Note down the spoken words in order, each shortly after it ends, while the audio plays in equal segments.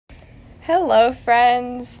Hello,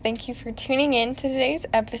 friends. Thank you for tuning in to today's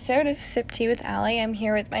episode of Sip Tea with Allie. I'm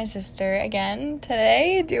here with my sister again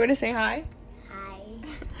today. Do you want to say hi?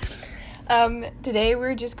 Hi. Today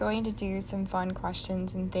we're just going to do some fun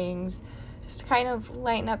questions and things just to kind of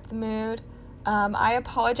lighten up the mood. I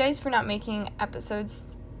apologize for not making episodes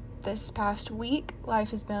this past week.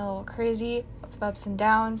 Life has been a little crazy, lots of ups and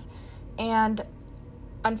downs, and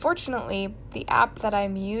unfortunately, the app that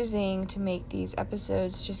I'm using to make these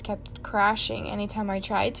episodes just kept crashing anytime I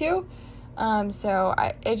tried to. So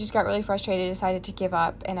I just got really frustrated, decided to give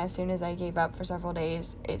up, and as soon as I gave up for several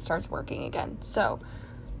days, it starts working again. So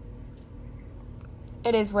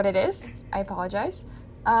it is what it is. I apologize.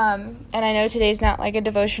 And I know today's not like a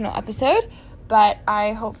devotional episode, but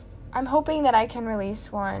I'm hoping that I can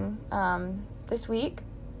release one this week,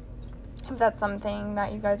 if that's something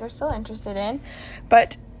that you guys are still interested in.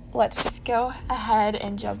 But let's just go ahead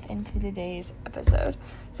and jump into today's episode.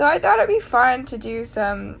 So I thought it'd be fun to do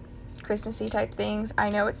some Christmassy type things. I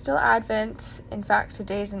know it's still Advent. In fact,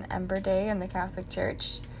 today's an Ember Day in the Catholic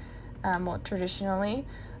Church, traditionally.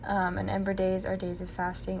 And Ember Days are days of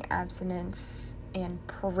fasting, abstinence, and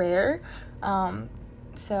prayer. And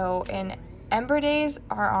Ember Days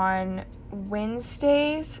are on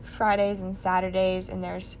Wednesdays, Fridays, and Saturdays, and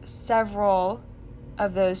there's several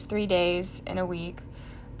of those 3 days in a week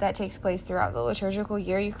that takes place throughout the liturgical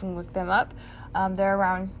year. You can look them up. They're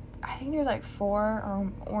around, I think there's like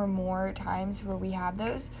 4 or more times where we have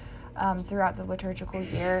those throughout the liturgical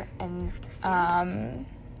year, and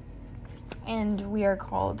we are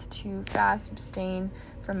called to fast, abstain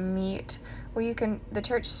from meat. The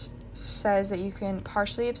church says that you can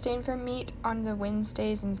partially abstain from meat on the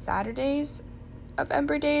Wednesdays and Saturdays of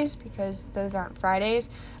Ember Days because those aren't Fridays,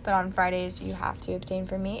 but on Fridays you have to abstain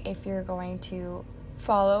from meat if you're going to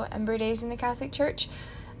follow Ember Days in the Catholic Church.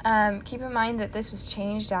 Keep in mind that this was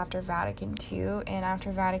changed after Vatican II, and after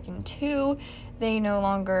Vatican II, they no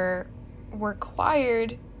longer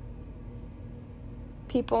required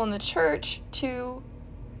people in the church to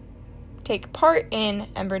take part in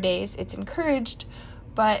Ember Days. It's encouraged,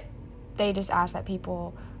 but they just ask that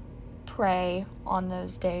people pray on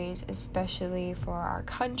those days, especially for our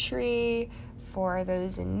country, for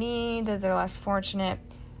those in need, those that are less fortunate,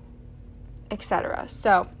 etc.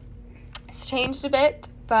 So it's changed a bit,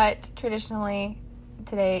 but traditionally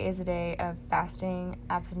today is a day of fasting,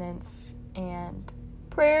 abstinence, and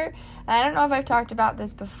prayer. And I don't know if I've talked about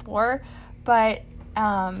this before, but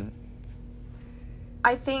I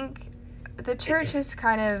think the church has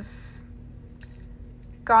kind of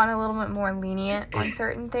gotten a little bit more lenient on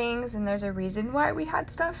certain things, and there's a reason why we had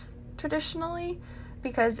stuff traditionally,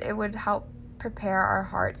 because it would help prepare our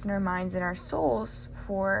hearts and our minds and our souls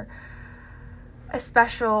for a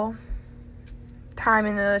special time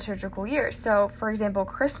in the liturgical year. So, for example,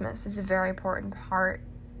 Christmas is a very important part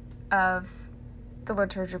of the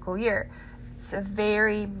liturgical year. It's a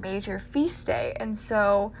very major feast day, and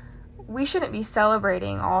so we shouldn't be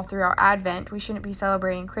celebrating all throughout Advent. We shouldn't be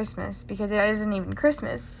celebrating Christmas because it isn't even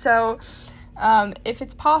Christmas. So if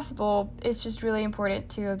it's possible, it's just really important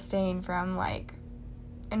to abstain from like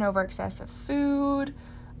an over excess of food,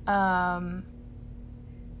 all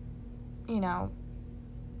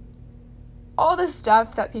the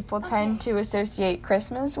stuff that people tend to associate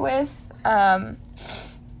Christmas with,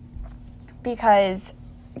 because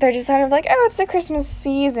they're just sort of like, oh, it's the Christmas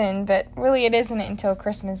season, but really it isn't until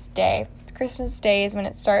Christmas Day. Christmas Day is when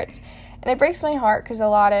it starts, and it breaks my heart because a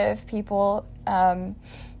lot of people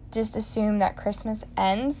just assume that Christmas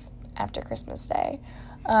ends after Christmas Day,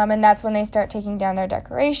 and that's when they start taking down their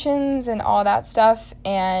decorations and all that stuff,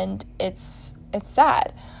 and it's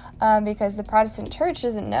sad because the Protestant church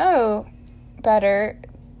doesn't know better.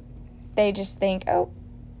 They just think, oh,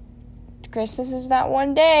 Christmas is that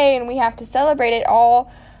one day, and we have to celebrate it all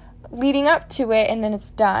leading up to it, and then it's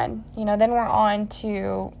done. Then we're on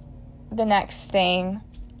to the next thing,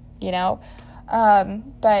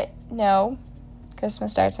 But no,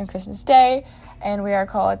 Christmas starts on Christmas Day, and we are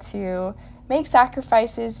called to make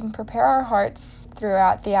sacrifices and prepare our hearts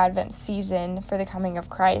throughout the Advent season for the coming of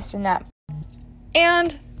Christ, and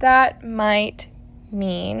that might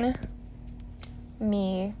mean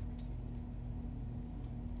me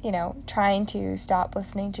trying to stop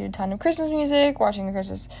listening to a ton of Christmas music, watching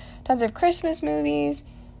tons of Christmas movies,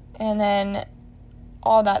 and then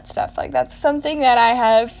all that stuff. Like, that's something that I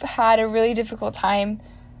have had a really difficult time,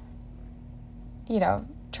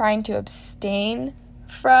 trying to abstain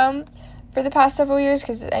from for the past several years,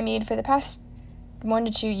 because, for the past 1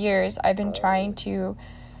 to 2 years, I've been trying to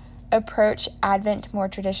approach Advent more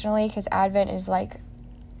traditionally, because Advent is like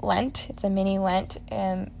Lent. It's a mini Lent,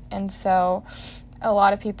 and so a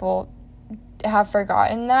lot of people have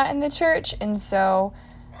forgotten that in the church, and so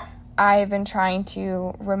I've been trying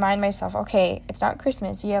to remind myself, okay, it's not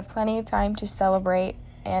Christmas. You have plenty of time to celebrate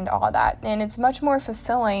and all that. And it's much more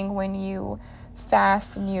fulfilling when you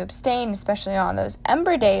fast and you abstain, especially on those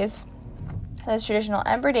Ember Days, those traditional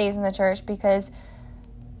Ember Days in the church, because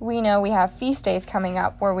we know we have feast days coming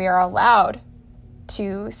up where we are allowed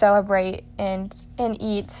to celebrate and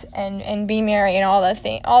eat and be merry and all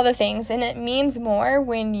the things. And it means more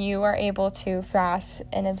when you are able to fast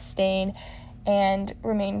and abstain and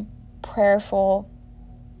remain prayerful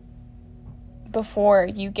before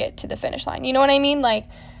you get to the finish line. You know what I mean? Like,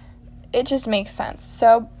 it just makes sense.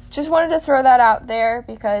 So just wanted to throw that out there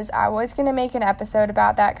because I was going to make an episode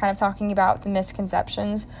about that, kind of talking about the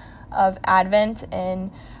misconceptions of Advent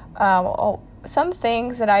and some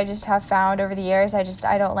things that I just have found over the years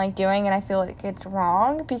I don't like doing, and I feel like it's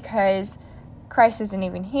wrong because Christ isn't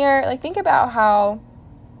even here. Like, think about how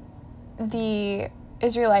the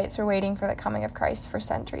Israelites were waiting for the coming of Christ for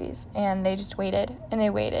centuries, and they just waited, and they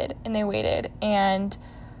waited, and they waited, and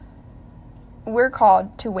we're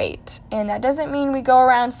called to wait. And that doesn't mean we go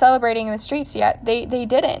around celebrating in the streets yet. They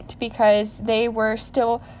didn't, because they were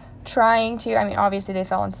still trying to, I mean, obviously they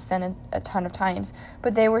fell into sin a ton of times,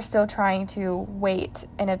 but they were still trying to wait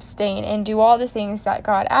and abstain and do all the things that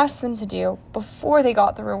God asked them to do before they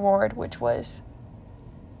got the reward, which was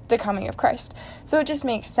the coming of Christ. So it just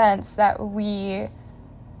makes sense that we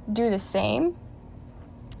do the same.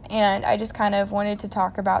 And I just kind of wanted to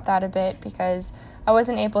talk about that a bit because I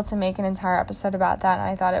wasn't able to make an entire episode about that, and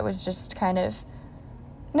I thought it was just kind of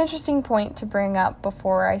an interesting point to bring up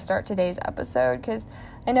before I start today's episode, because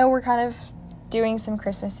I know we're kind of doing some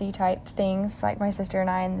Christmassy type things, like my sister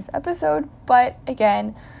and I in this episode, but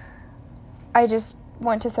again, I just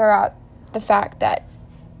want to throw out the fact that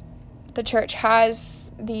the church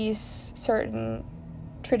has these certain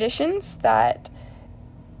traditions that,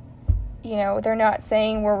 you know, they're not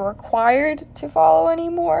saying we're required to follow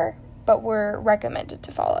anymore, but we're recommended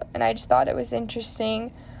to follow. And I just thought it was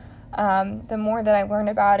interesting. The more that I learn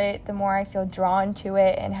about it, the more I feel drawn to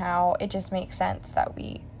it, and how it just makes sense that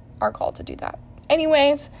we are called to do that.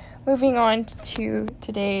 Anyways, moving on to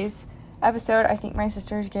today's episode. I think my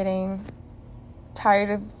sister's getting tired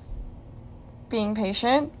of being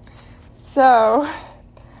patient. So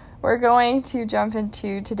we're going to jump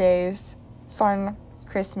into today's fun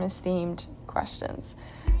Christmas-themed questions.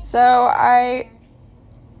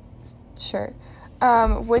 Sure.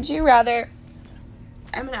 Would you rather...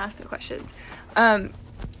 I'm going to ask the questions.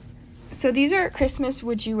 So these are Christmas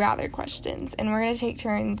would you rather questions, and we're going to take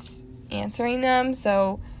turns answering them.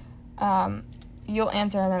 So you'll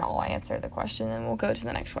answer, and then I'll answer the question, and we'll go to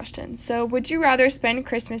the next question. So would you rather spend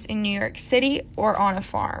Christmas in New York City or on a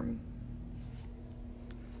farm?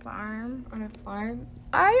 Farm? On a farm?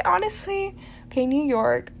 I honestly... Okay, New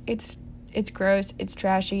York, it's gross, it's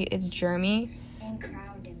trashy, it's germy. And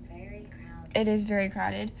crowded, very crowded. It is very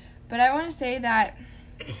crowded. But I want to say that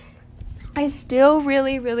I still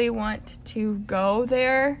really, really want to go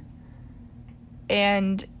there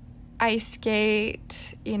and ice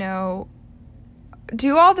skate, you know,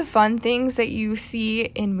 do all the fun things that you see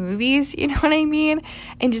in movies, you know what I mean?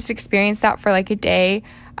 And just experience that for like a day.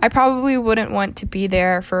 I probably wouldn't want to be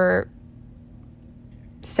there for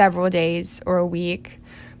several days or a week,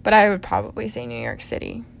 but I would probably say New York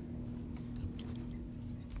City.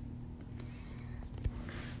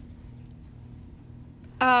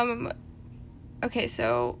 Okay,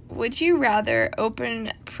 so would you rather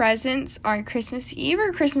open presents on Christmas Eve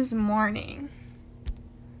or Christmas morning?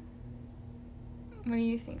 What do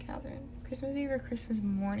you think, Catherine? Christmas Eve or Christmas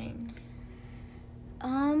morning?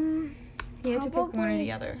 You have to pick one or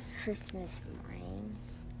the other. Christmas morning.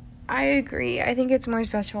 I agree. I think it's more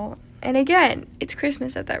special. And again, it's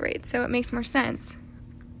Christmas at that rate, so it makes more sense.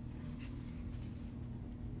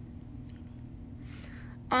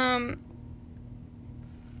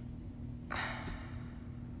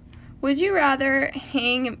 Would you rather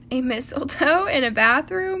hang a mistletoe in a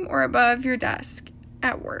bathroom or above your desk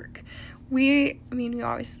at work? We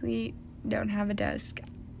obviously don't have a desk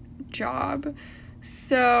job,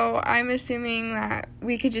 so I'm assuming that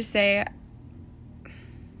we could just say,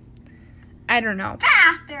 I don't know.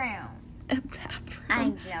 Bathroom. A bathroom.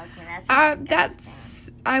 I'm joking.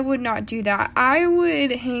 That's I would not do that. I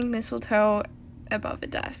would hang mistletoe above a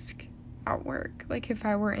desk at work, like if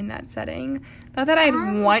I were in that setting. Not that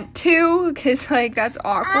I'd want to, because like that's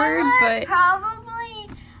awkward, but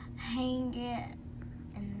probably hang it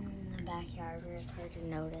in the backyard where it's hard to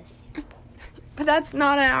notice. But that's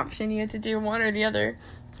not an option. You have to do one or the other.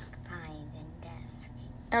 Fine, then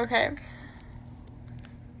desk. Okay.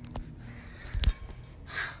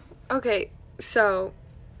 Okay, so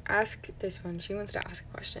ask this one. She wants to ask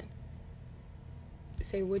a question.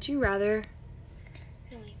 Say, would you rather...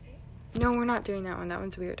 No, we're not doing that one. That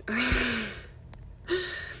one's weird.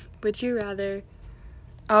 Would you rather...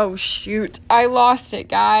 Oh, shoot. I lost it,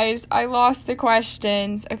 guys. I lost the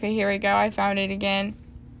questions. Okay, here we go. I found it again.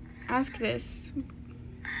 Ask this.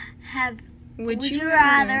 Would you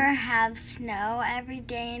rather have snow every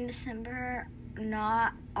day in December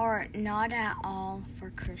not at all for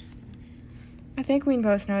Christmas? I think we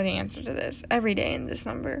both know the answer to this. Every day in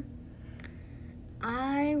December.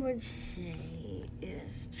 I would say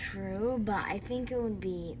it's true, but I think it would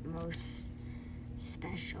be most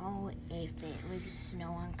special if it was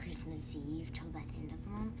snow on Christmas Eve till the end of the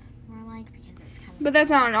month, more like, because it's kind of... But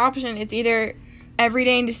that's not an option. It's either every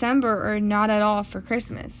day in December or not at all for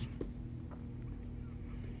Christmas.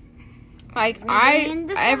 Like,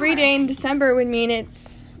 every day in December would mean it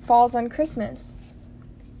falls on Christmas.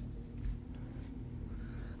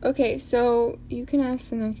 Okay, so you can ask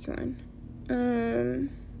the next one.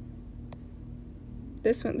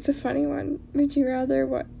 This one's a funny one. Would you rather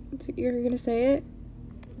what? You're gonna say it?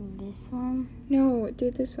 This one? No, do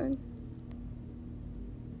this one.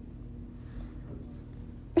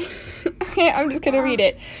 Okay, I'm just gonna read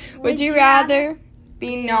it. Would you rather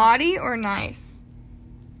be naughty or nice?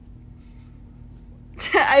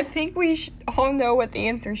 I think we all know what the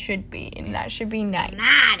answer should be, and that should be nice.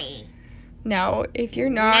 Naughty. No, if you're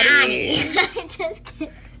naughty. Just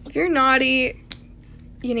kidding. If you're naughty,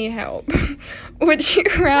 you need help. Would you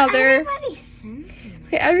rather... Everybody sins.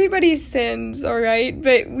 Okay, everybody sins, alright?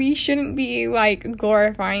 But we shouldn't be, like,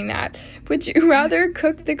 glorifying that. Would you rather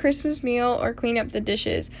cook the Christmas meal or clean up the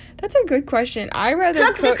dishes? That's a good question. I'd rather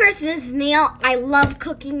cook the Christmas meal. I love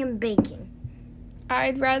cooking and baking.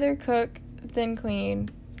 I'd rather cook than clean.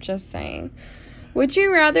 Just saying. Would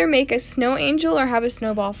you rather make a snow angel or have a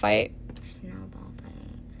snowball fight? Snowball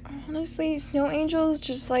fight. Honestly, snow angels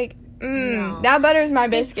just like, No. That butters my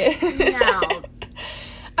biscuit. No.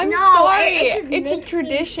 I'm sorry. It's a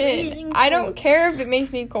tradition. I don't care if it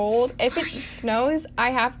makes me cold. If it snows, I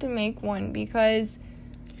have to make one because...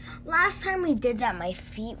 Last time we did that, my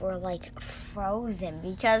feet were like frozen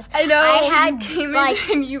because I know. I had you came in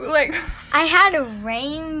and you like... I had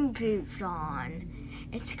rain boots on.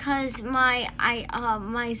 It's because my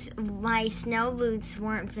snow boots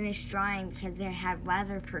weren't finished drying because they had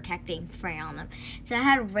weather protecting spray on them. So I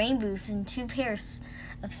had rain boots and 2 pairs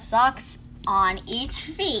of socks on each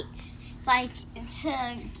feet, like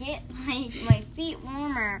to get my feet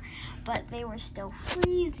warmer, but they were still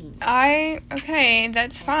freezing. Okay,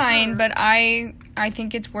 that's fine, but I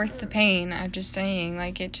think it's worth the pain. I'm just saying,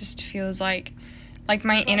 like, it just feels like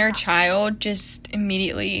my inner child just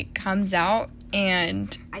immediately comes out.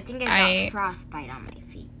 And I think I got frostbite on my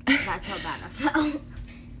feet. That's how bad I felt.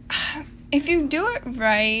 If you do it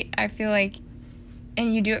right, I feel like,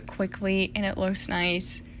 and you do it quickly and it looks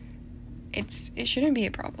nice, it shouldn't be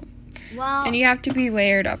a problem. Well, and you have to be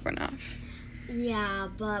layered up enough. Yeah,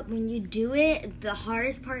 but when you do it, the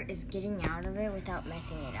hardest part is getting out of it without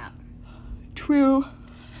messing it up. True.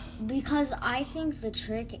 Because I think the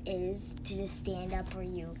trick is to just stand up where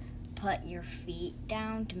you put your feet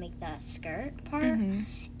down to make the skirt part,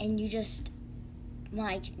 and you just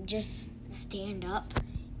stand up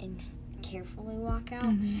and carefully walk out.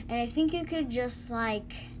 And I think you could just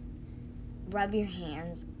rub your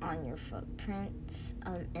hands on your footprints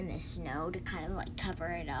in the snow to kind of cover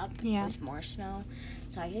it up with more snow.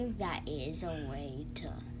 So I think that is a way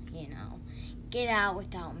to, get out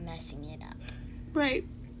without messing it up. Right.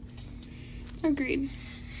 Agreed.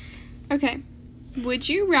 Okay. Would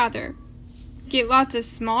you rather get lots of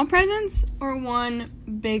small presents or one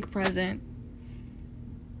big present?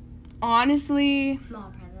 Honestly,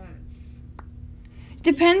 Small presents.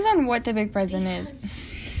 Depends on what the big present is.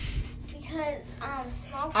 Because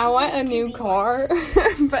small presents I want a new car,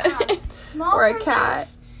 but small or a cat.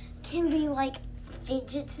 Can be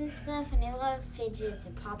fidgets and stuff, and I love fidgets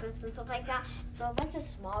and pop-ups and stuff like that. So a bunch of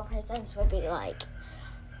small presents would be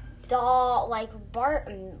doll,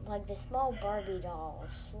 the small Barbie doll,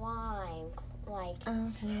 slime, clay.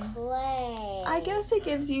 I guess it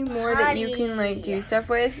gives you more that you can do stuff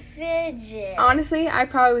with. Fidget. Honestly, I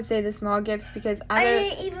probably would say the small gifts because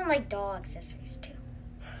I even doll accessories too.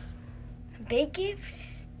 Big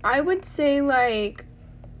gifts. I would say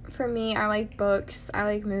for me, I like books. I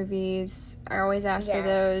like movies. I always ask for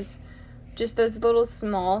those. Just those little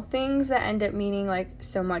small things that end up meaning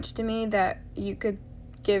so much to me that you could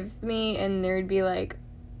give me, and there would be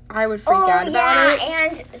I would freak out about it.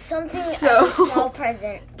 And something as a small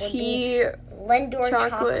present would be Lindor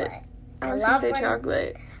chocolate. I was gonna say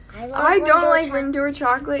chocolate. I don't like Lindor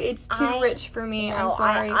chocolate. It's too rich for me. No, I'm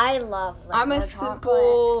sorry. I love Lindor I'm a chocolate.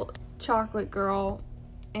 simple chocolate girl,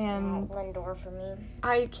 and Lindor for me.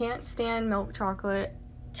 I can't stand milk chocolate.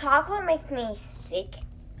 Chocolate makes me sick.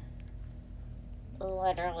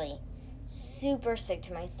 Literally. Super sick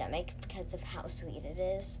to my stomach because of how sweet it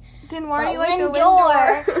is. Then why do you But like the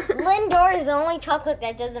Lindor? Lindor is the only chocolate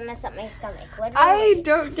that doesn't mess up my stomach. Literally, I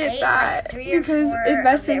don't get ate that like 3 or because 4 it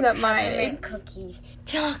messes of their up mine. peppermint cookie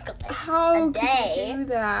chocolate. How a could day. you do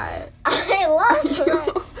that? I love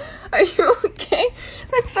it. Are you okay?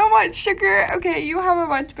 That's so much sugar. Okay, you have a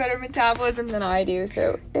much better metabolism than I do,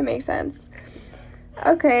 so it makes sense.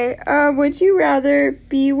 Okay, would you rather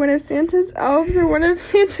be one of Santa's elves or one of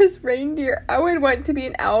Santa's reindeer? I would want to be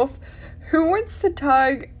an elf. Who wants to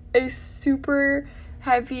tug a super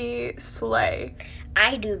heavy sleigh?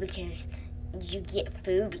 I do because you get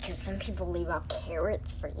food because some people leave out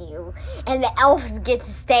carrots for you. And the elves get to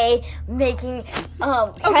stay making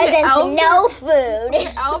presents and no food.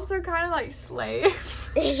 Elves are kind of like slaves.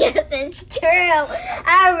 Yes, it's true.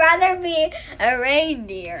 I'd rather be a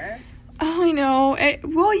reindeer. Oh, I know.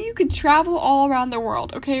 Well, you could travel all around the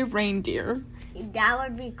world, okay? Reindeer. That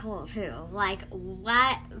would be cool, too. Like,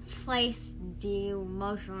 what place do you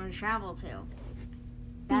most want to travel to?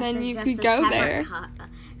 And then you could go there.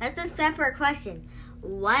 That's a separate question.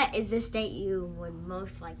 What is the state you would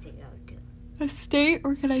most like to go to? A state,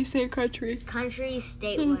 or can I say a country? Country,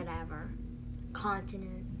 state, whatever.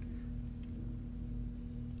 Continent.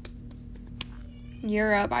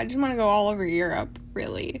 Europe. I just want to go all over Europe,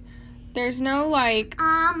 really. There's no, like,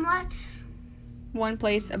 Let's... one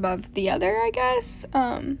place above the other, I guess.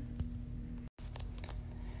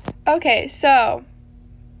 Okay, so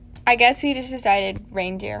I guess we just decided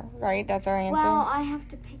reindeer, right? That's our answer. Well, I have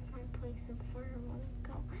to pick my place of where I want to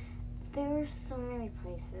go. There's so many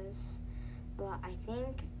places, but I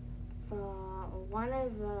think one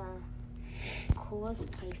of the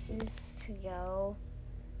coolest places to go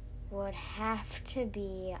would have to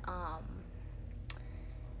be,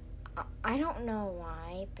 I don't know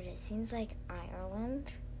why, but it seems like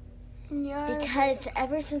Ireland. Yeah. Because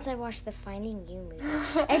ever since I watched the Finding You movie,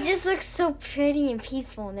 it just looks so pretty and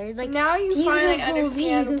peaceful. And there's like now you finally beautiful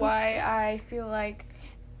understand views. why I feel like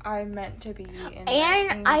I'm meant to be in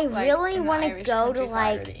And I really want to Irish go to countryside or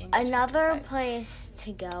like the English another countryside. place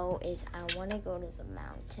to go is I want to go to the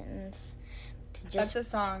mountains to That's just the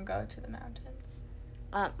song. Go to the mountains.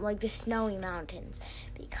 like the snowy mountains,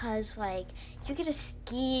 because like you get to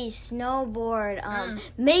ski, snowboard,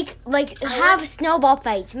 make like have snowball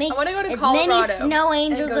fights, make I want to go to as Colorado many snow and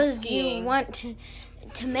angels go as skiing. you want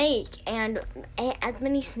to make, and as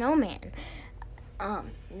many snowmen.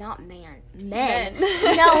 Not men. Snowmen.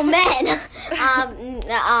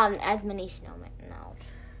 As many snowmen. No.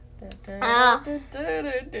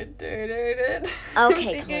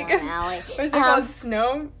 Okay, come on, Allie. What is it called?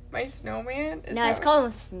 Snow? My Snowman? No, it's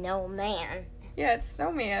called Snowman. Yeah, it's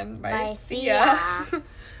Snowman by By Sia.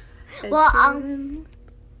 Well,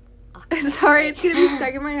 Sorry, it's gonna be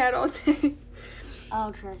stuck in my head all day.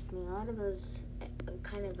 oh, trust me, a lot of those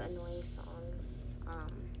kind of annoying songs,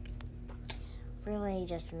 really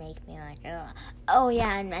just make me like, ugh. Oh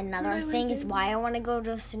yeah, and another thing is why I want to go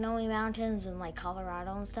to snowy mountains and like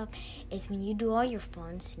Colorado and stuff is when you do all your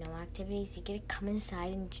fun snow activities, you get to come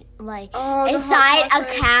inside and like inside a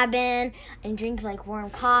cabin and drink like warm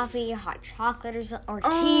coffee, hot chocolate or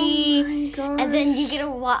tea, my gosh. and then you get to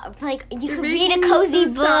like you can read making a me cozy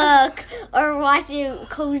so sad. book or watch a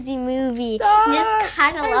cozy movie. Stop. And just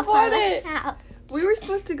kind of I love want on it. the couch. We were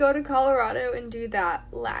supposed to go to Colorado and do that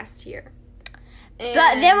last year. And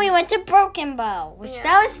But then we went to Broken Bow, which Yeah.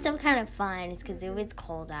 that was still kind of fun. It's because it was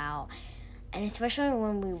cold out. And especially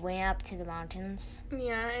when we went up to the mountains.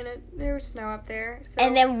 Yeah, and there was snow up there. So.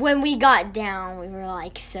 And then when we got down, we were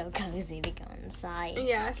like so cozy to go inside.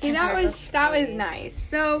 Yeah, see 'Cause that we're was just nice. freezing.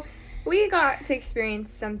 So we got to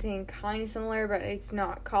experience something kind of similar, but it's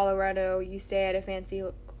not Colorado. You stay at a fancy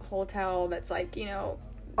hotel that's like, you know,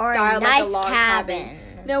 Or a styled nice like a log cabin.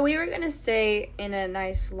 No, we were gonna stay in a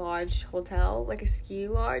nice lodge hotel, like a ski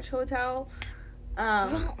lodge hotel,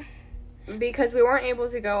 because we weren't able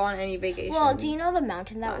to go on any vacation. Well, do you know the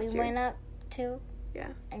mountain that we last year. went up to? Yeah.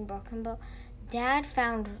 In Broken Bow? Dad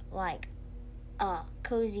found like a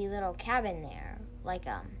cozy little cabin there. Like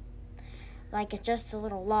it's just a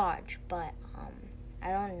little lodge, but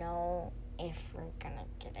I don't know if we're gonna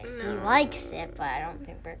get it. He likes it, but I don't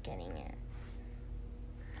think we're getting it.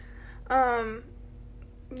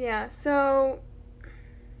 Yeah, so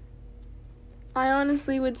I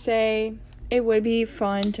honestly would say it would be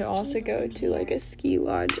fun to also go to like a ski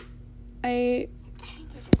lodge. I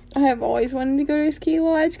think this is I have always wanted to go to a ski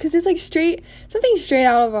lodge because it's like something straight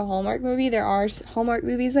out of a Hallmark movie. There are Hallmark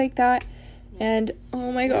movies like that, and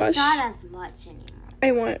oh my gosh, There's not as much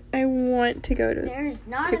anymore. I want to go There's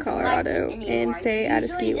not to as Colorado much anymore. and stay at a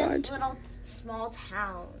ski Usually lodge. just little small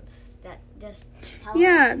towns that just have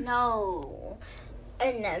snow,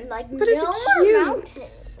 and then like but it's cute.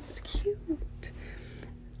 Mountains. It's cute.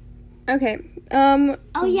 Okay.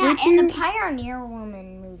 Oh yeah, and the Pioneer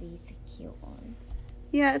Woman movie is a cute one.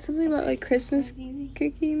 Yeah, it's something about like Christmas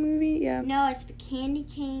cookie movie. Yeah. No, it's the candy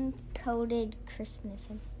cane coated Christmas.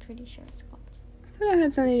 I'm pretty sure it's called. I thought it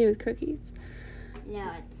had something to do with cookies.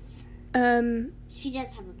 No, it's. She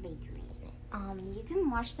does have a bakery in it. You can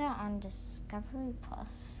watch that on Discovery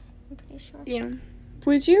Plus. I'm pretty sure. Yeah.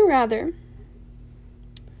 Would you rather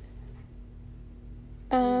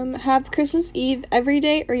have Christmas Eve every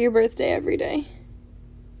day or your birthday every day?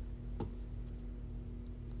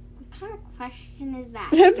 What kind of question is that?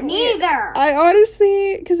 That's neither. Weird. I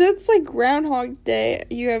honestly, because it's like Groundhog Day.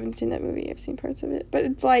 You haven't seen that movie. I've seen parts of it, but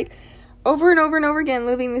it's like over and over and over again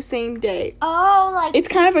living the same day. Oh, like it's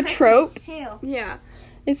kind of a trope. Too. Yeah,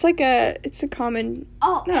 it's like it's a common.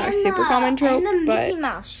 Oh, not a super common trope, and the but Mickey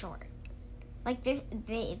Mouse short. Like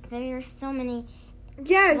there's so many.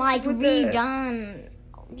 Yes, like redone.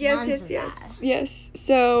 Yes.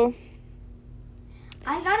 So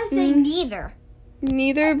I gotta say neither.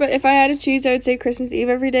 Neither, but if I had to choose, I would say Christmas Eve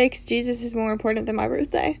every day because Jesus is more important than my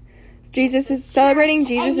birthday. Celebrating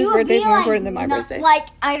Jesus' birthday is more important than my birthday. Like,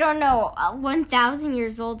 I don't know, 1,000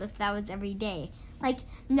 years old if that was every day. Like,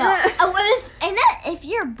 no. If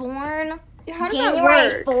you're born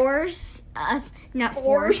January 4th, not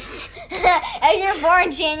 4th. If you're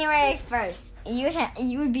born January 1st,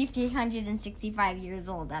 you would be 365 years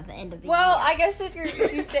old at the end of the year. Well, I guess if you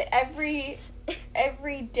say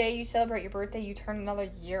every day you celebrate your birthday, you turn another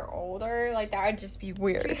year older. Like, that would just be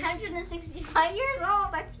weird. 365 years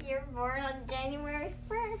old if you're born on January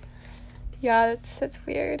 1st. Yeah, that's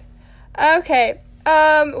weird. Okay.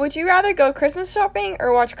 Would you rather go Christmas shopping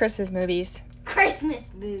or watch Christmas movies?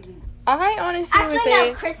 Christmas movies. I honestly would say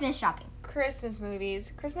no, Christmas shopping. Christmas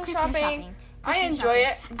movies. Christmas shopping. shopping. I enjoy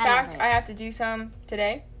it. In fact, I have to do some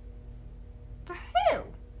today. For who?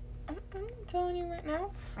 I'm telling you right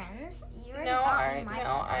now. Friends?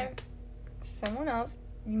 Someone else.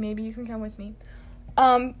 Maybe you can come with me.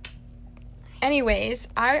 Anyways,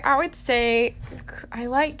 I would say I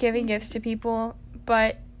like giving gifts to people,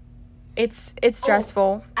 but it's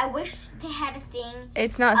stressful. I wish they had a thing.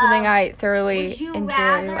 It's not something I thoroughly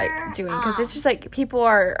enjoy like doing because it's just like people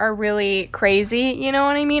are really crazy, you know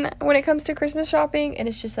what I mean, when it comes to Christmas shopping, and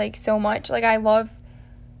it's just like so much. Like, I love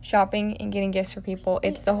shopping and getting gifts for people.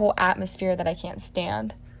 It's the whole atmosphere that I can't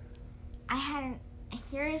stand.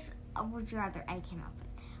 Here's a would you rather I came up with.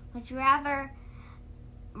 Would you rather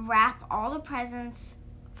wrap all the presents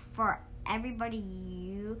for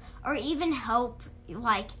everybody or even help,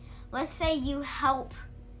 like, let's say you help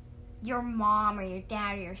your mom or your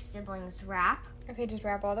dad or your siblings wrap. Okay, just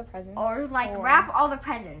wrap all the presents. Or, wrap all the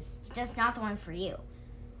presents, just not the ones for you.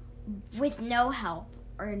 With no help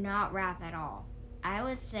or not wrap at all. I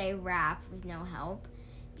would say wrap with no help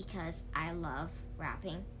because I love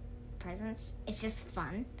wrapping presents. It's just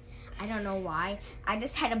fun. I don't know why. I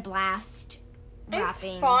just had a blast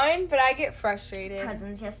wrapping. It's fun, but I get frustrated.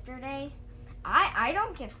 Presents yesterday. I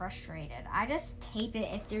don't get frustrated. I just tape it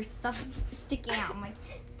if there's stuff sticking out. I'm like,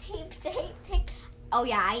 tape. Oh,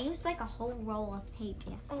 yeah, I used like a whole roll of tape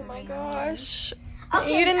yesterday. Oh, my gosh.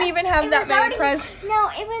 Okay, you didn't even have that many presents. No,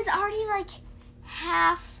 it was already like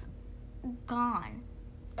half gone.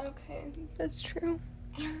 Okay, that's true.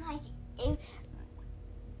 And like,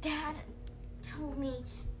 Dad told me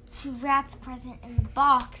to wrap the present in the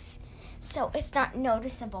box so it's not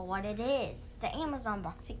noticeable what it is. The Amazon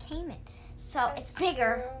box it came in. So it's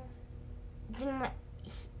bigger than what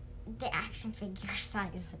the action figure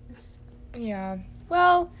size is. Yeah.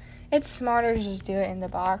 Well, it's smarter to just do it in the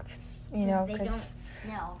box, you know, because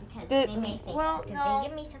they may think, they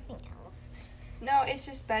give me something else. No, it's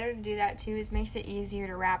just better to do that too. It makes it easier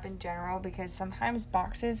to wrap in general because sometimes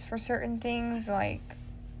boxes for certain things, like,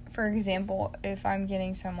 for example, if I'm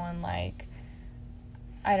getting someone like,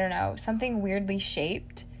 I don't know, something weirdly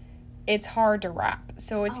shaped, it's hard to wrap.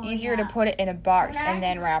 So it's easier to put it in a box and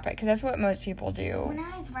then wrap it because that's what most people do. When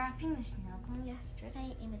I was wrapping the snow globe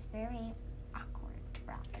yesterday, it was very awkward to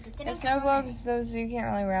wrap. The snow globes, those, you can't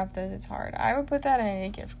really wrap those. It's hard. I would put that in a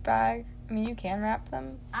gift bag. I mean, you can wrap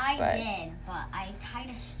them. I did, but I tied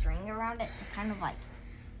a string around it to kind of like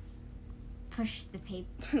push the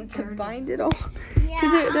paper to bind it all.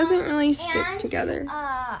 Because it doesn't really stick together.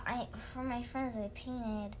 For my friends, I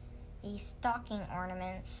painted these stocking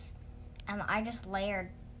ornaments, and I just layered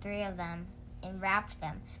 3 of them and wrapped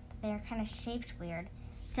them. But they're kind of shaped weird.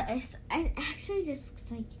 So it actually just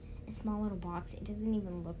looks like a small little box. It doesn't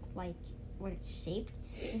even look like what it's shaped.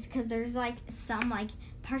 It's because there's like some like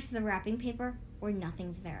parts of the wrapping paper where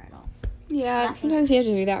nothing's there at all. Yeah, sometimes you have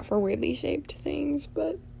to do that for weirdly shaped things,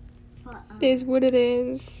 but it is what it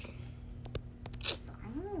is. So I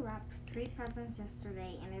only wrapped 3 presents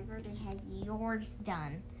yesterday, and I've already had yours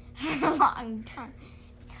done for a long time.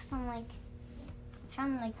 Because I'm like, I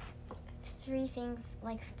found like 3 things,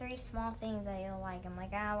 like 3 small things that you'll like. I'm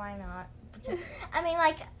like, why not? I mean,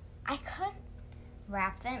 like, I could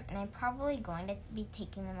wrap them, and I'm probably going to be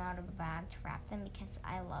taking them out of the bag to wrap them because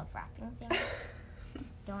I love wrapping things.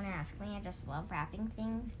 Don't ask me, I just love wrapping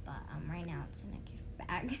things, but right now it's in a gift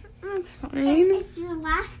bag. That's fine. It's your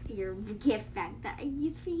last year gift bag that I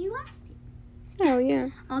used for you last year. Oh, yeah.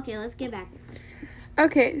 Okay, let's get back to questions.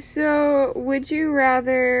 Okay, so would you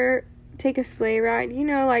rather take a sleigh ride? You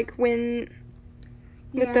know, like when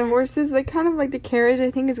with the horses, like kind of like the carriage,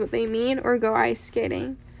 I think is what they mean, or go ice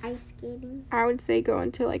skating? Ice skating? I would say go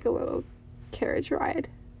into like a little carriage ride.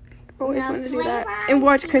 I've always wanted to do that. Ride, And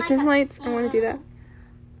watch Christmas like lights. I want to do that.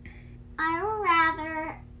 I would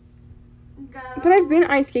rather go. But I've been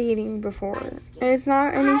ice skating before, and it's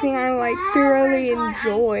not anything I like thoroughly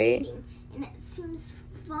enjoy. And it seems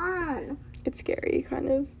fun. It's scary, kind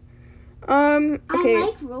of. Okay. I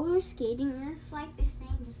like roller skating, and it's like the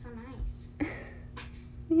same, just so nice.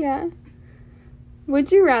 Yeah.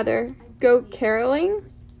 Would you rather go caroling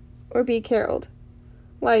or be caroled?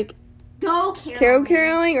 Like, go caroling.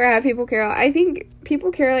 Caroling or have people carol? I think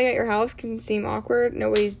people caroling at your house can seem awkward.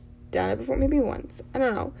 Nobody's done it before. Maybe once. I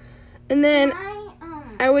don't know. And then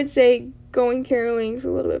I would say going caroling is a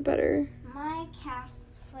little bit better. My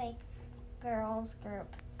Catholic girls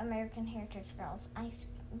group, American Heritage Girls,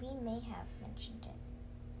 we may have mentioned it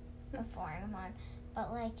before in one,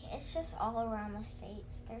 but like it's just all around the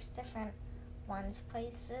states. There's different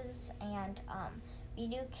places, and we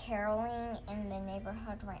do caroling in the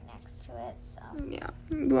neighborhood right next to it. So yeah,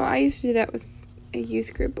 well, I used to do that with a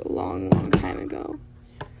youth group a long time ago.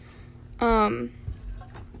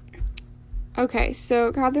 Okay,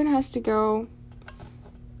 so Catherine has to go.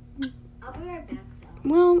 I'll be right back though.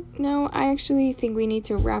 Well, no, I actually think we need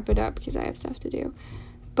to wrap it up because I have stuff to do.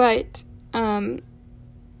 But, I'm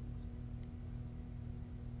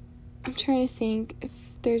trying to think if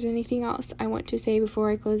there's anything else I want to say before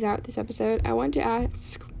I close out this episode. I want to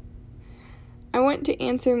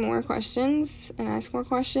answer more questions and ask more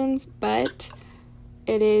questions, but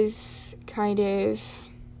it is kind of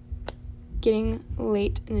getting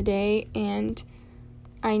late in the day, and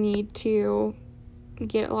I need to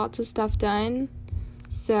get lots of stuff done.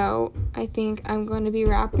 So I think I'm going to be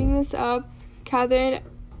wrapping this up. Catherine,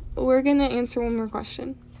 we're going to answer one more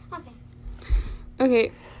question.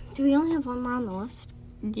 Okay. Do we only have one more on the list?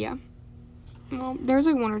 Yeah. Well, there's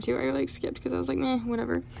like 1 or 2 I like skipped because I was like, meh,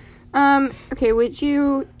 whatever. Okay, would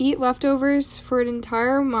you eat leftovers for an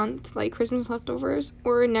entire month, like Christmas leftovers,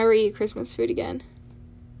 or never eat Christmas food again?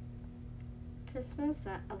 Christmas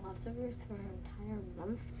leftovers for an entire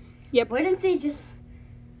month? Yep. Wouldn't they just...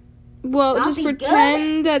 Well, just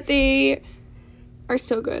pretend that they are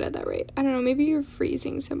so good at that rate. I don't know, maybe you're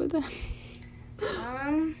freezing some of them.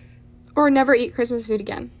 Or never eat Christmas food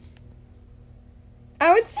again.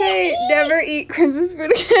 I would say never eat Christmas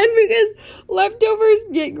food again because leftovers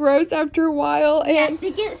get gross after a while. And yes, they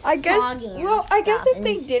get soggy. I guess if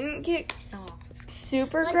they didn't get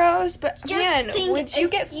super gross, but man, would you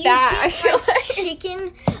get fat?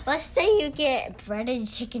 Chicken, let's say you get breaded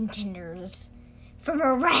chicken tenders from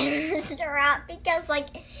a restaurant because, like,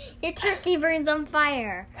 your turkey burns on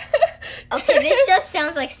fire. Okay, this just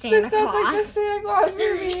sounds like Santa Claus. This sounds like the Santa Claus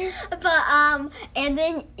movie. But, and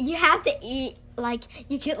then you have to eat,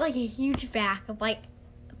 like, you get, like, a huge pack of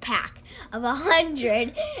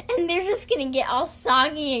 100, and they're just gonna get all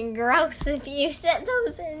soggy and gross if you set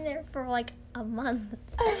those in there for, like, a month.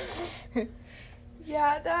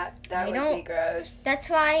 Yeah, that would be gross. That's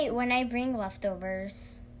why when I bring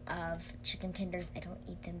leftovers of chicken tenders, I don't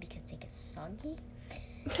eat them because they get soggy.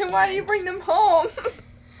 Then why do you bring them home?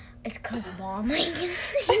 It's because Mom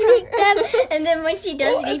likes to eat them, and then when she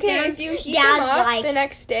does eat them, if you heat Dad's them up like, the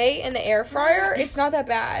next day in the air fryer, it's not that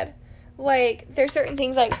bad. Like, there's certain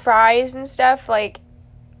things like fries and stuff, like,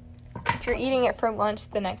 if you're eating it for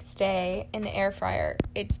lunch the next day in the air fryer,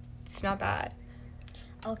 it's not bad.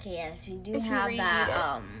 Okay, yes, we do have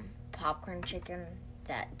that popcorn chicken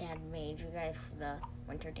that Dad made you guys for the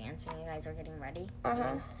winter dance when you guys are getting ready.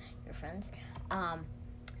 Your friends.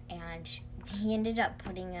 And he ended up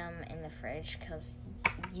putting them in the fridge because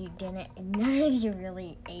none of you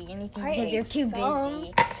really ate anything because you're too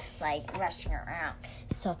busy, like, rushing around.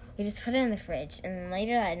 So we just put it in the fridge, and then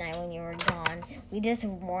later that night when you were gone,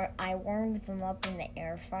 I warmed them up in the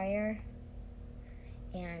air fryer.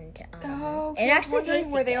 And it actually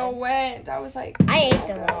tasted where they good. all went. I was like, I ate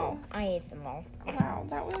them all. Wow,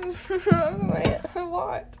 that was a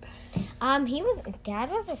lot.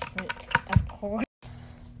 Dad was asleep, of course.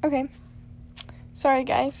 Okay. Sorry,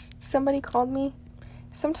 guys. Somebody called me.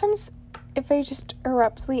 Sometimes if I just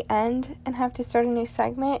abruptly end and have to start a new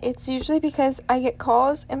segment, it's usually because I get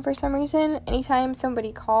calls, and for some reason, anytime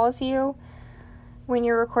somebody calls you when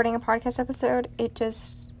you're recording a podcast episode, it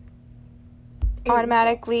just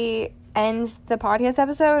automatically ends the podcast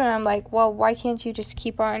episode, and I'm like, well, why can't you just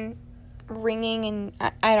keep on ringing? And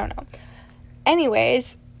I don't know.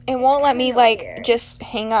 Anyways, it won't let me, like, weird. Just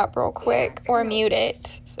hang up real quick or mute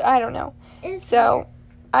it. So, I don't know. So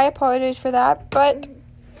I apologize for that, but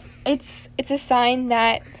it's a sign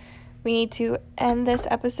that we need to end this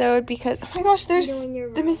episode because, oh my gosh,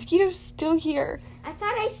 the mosquito's still here. I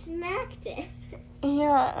thought I smacked it.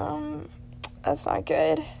 Yeah, that's not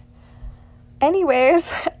good.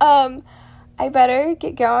 Anyways, I better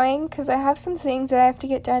get going because I have some things that I have to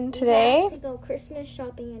get done today. We have to go Christmas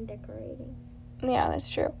shopping and decorating. Yeah, that's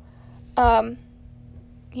true. Yeah,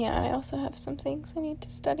 and I also have some things I need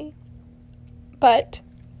to study. But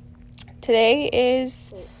today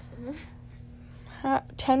is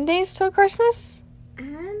 10 days till Christmas?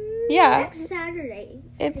 Yeah. Next Saturday.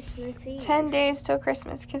 It's 10 days till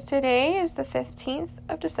Christmas because today is the 15th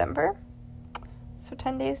of December. So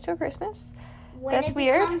 10 days till Christmas. That's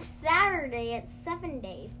weird. When it becomes Saturday, it's 7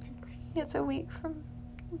 days to Christmas. It's a week from,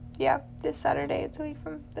 this Saturday. It's a week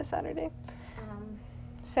from this Saturday.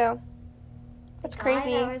 So, that's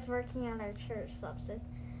crazy. I was working at our church, so says,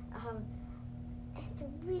 it's a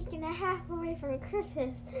week and a half away from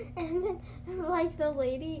Christmas. And then, like, the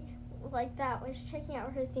lady, like, that was checking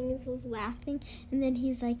out her things was laughing. And then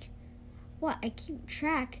he's like, what? I keep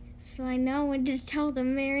track, so I know when to tell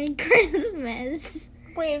them Merry Christmas.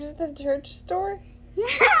 Wait, is it the church store? Yeah,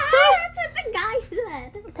 that's what the guy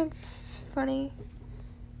said. That's funny.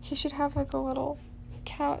 He should have, like, a little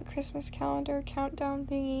Christmas calendar countdown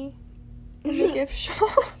thingy in the gift shop.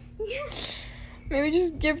 Yeah. Maybe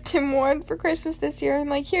just give Tim one for Christmas this year and,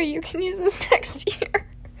 like, here, you can use this next year.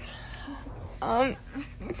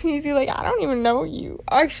 He'd be like, I don't even know you.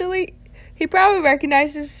 Actually, he probably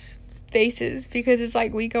recognizes faces because it's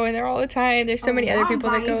like we go in there all the time. There's so many other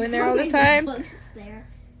people that go in there all the time. There.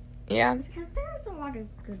 Yeah. Because there's a lot of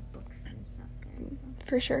good books and stuff there. So.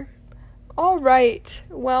 For sure. All right.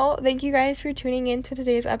 Well, thank you guys for tuning in to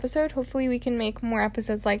today's episode. Hopefully we can make more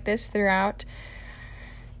episodes like this throughout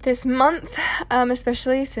this month,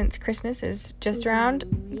 especially since Christmas is just around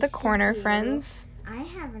the corner, friends. I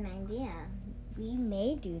have an idea. We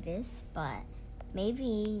may do this, but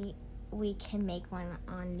maybe we can make one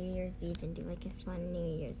on New Year's Eve and do like a fun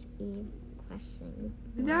New Year's Eve question.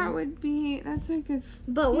 That's a good...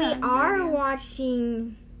 But we are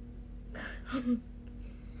watching...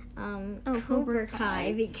 Cobra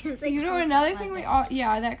Kai because another thing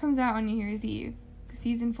that comes out on New Year's Eve,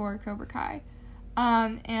 season 4 Cobra Kai,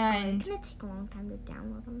 and it's gonna take a long time to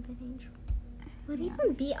download on VidAngel. Would it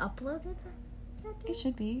even be uploaded that day? It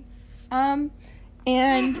should be. And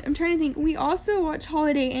I'm trying to think. We also watch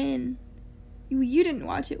Holiday Inn. You didn't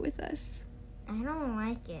watch it with us. I don't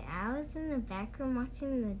like it. I was in the back room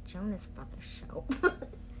watching the Jonas Brothers show.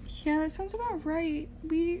 Yeah, that sounds about right.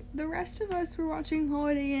 The rest of us were watching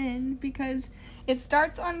Holiday Inn because it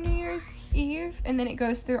starts on New Year's Eve and then it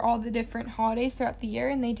goes through all the different holidays throughout the year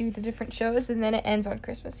and they do the different shows and then it ends on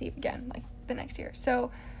Christmas Eve again, like the next year.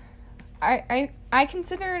 So I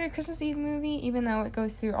consider it a Christmas Eve movie even though it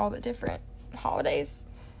goes through all the different holidays.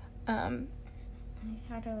 I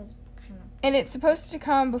thought it was kind of... And it's supposed to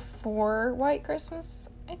come before White Christmas,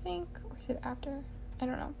 I think. Or is it after? I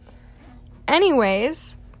don't know.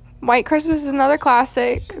 Anyways... White Christmas is another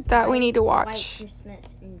classic that we need to watch. White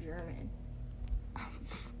Christmas in German.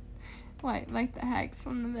 White, like the hex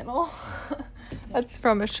in the middle. That's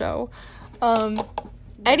from a show.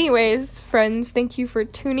 Anyways, friends, thank you for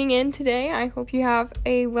tuning in today. I hope you have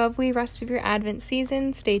a lovely rest of your Advent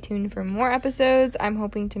season. Stay tuned for more episodes. I'm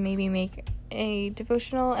hoping to maybe make a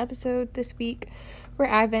devotional episode this week for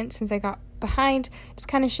Advent since I got behind. Just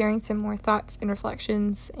kind of sharing some more thoughts and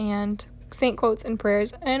reflections and saint quotes and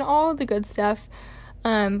prayers and all the good stuff,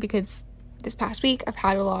 because this past week I've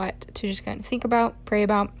had a lot to just kind of think about, pray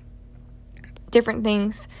about different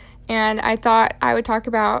things, and I thought I would talk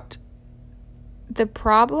about the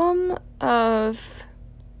problem of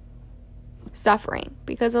suffering,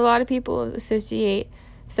 because a lot of people associate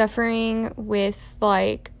suffering with,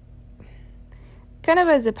 like, kind of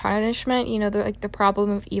as a punishment, you know, the problem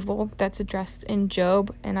of evil that's addressed in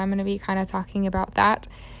Job, and I'm going to be kind of talking about that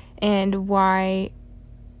and why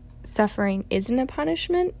suffering isn't a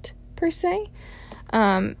punishment per se,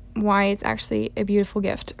 why it's actually a beautiful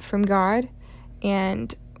gift from God,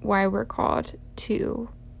 and why we're called to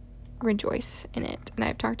rejoice in it. And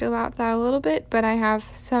I've talked about that a little bit, but I have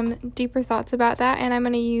some deeper thoughts about that, and I'm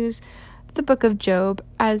going to use the book of Job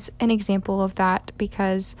as an example of that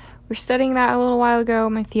because we're studying that a little while ago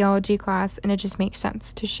in my theology class, and it just makes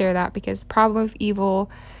sense to share that because the problem of evil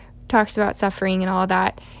talks about suffering and all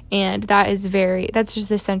that, and that's just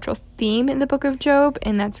the central theme in the book of Job,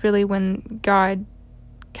 and that's really when God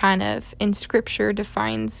kind of in scripture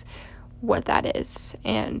defines what that is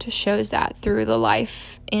and shows that through the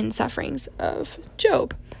life and sufferings of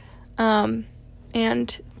Job,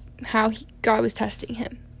 and how God was testing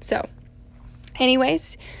him. So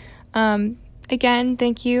anyways, again,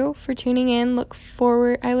 thank you for tuning in.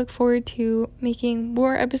 I look forward to making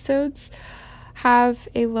more episodes. Have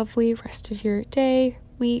a lovely rest of your day,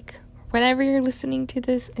 week, whenever you're listening to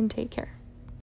this, and take care.